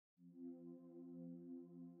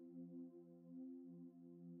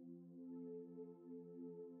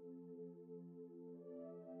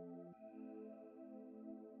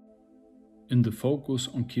In the focus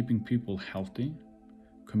on keeping people healthy,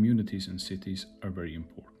 communities and cities are very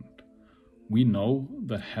important. We know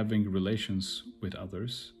that having relations with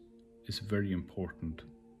others is very important,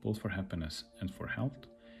 both for happiness and for health.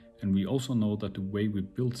 And we also know that the way we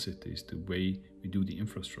build cities, the way we do the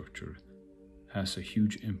infrastructure, has a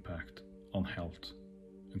huge impact on health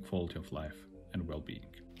and quality of life and well-being.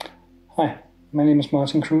 Hi, my name is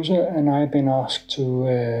Martin Kruse, and I've been asked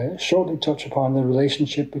to shortly touch upon the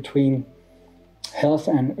relationship between health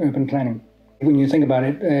and urban planning. When you think about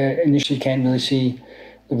it, initially you can't really see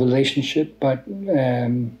the relationship, but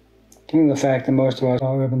given the fact that most of us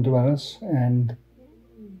are urban dwellers and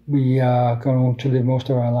we are going to live most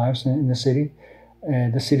of our lives in the city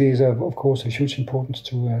is of course of huge importance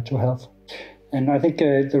to health. And I think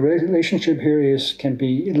the relationship here can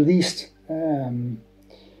be at least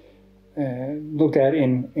looked at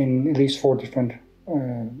in at least 4 different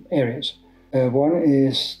areas. One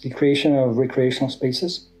is the creation of recreational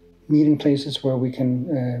spaces, meeting places where we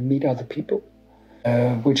can meet other people,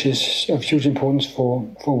 which is of huge importance for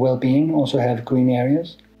well-being. Also have green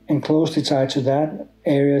areas. And closely tied to that,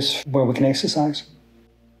 areas where we can exercise.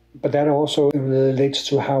 But that also relates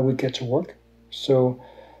to how we get to work. So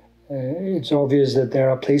it's obvious that there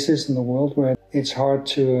are places in the world where it's hard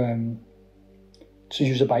to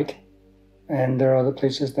use a bike. And there are other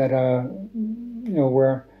places that are,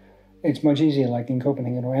 where it's much easier, like in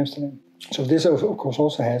Copenhagen or Amsterdam. So this, of course,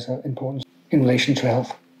 also has importance in relation to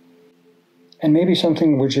health. And maybe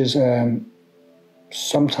something which is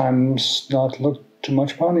sometimes not looked too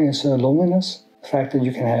much upon is loneliness. The fact that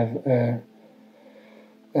you can have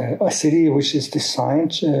a city which is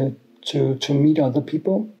designed to meet other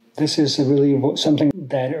people. This is really something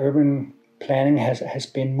that urban planning has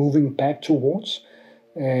been moving back towards.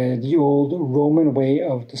 The old Roman way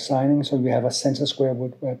of designing, so you have a center square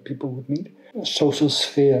where people would meet, a social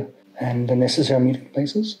sphere, and the necessary meeting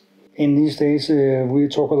places. In these days, we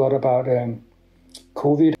talk a lot about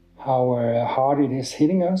COVID, how hard it is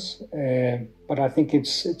hitting us, but I think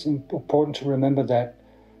it's important to remember that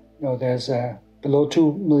there's below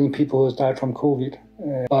 2 million people who have died from COVID,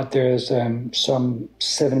 but there's some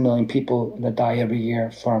 7 million people that die every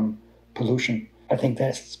year from pollution. I think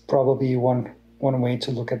that's probably one way to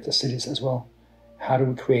look at the cities as well. How do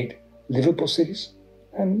we create livable cities?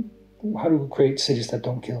 And how do we create cities that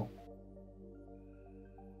don't kill?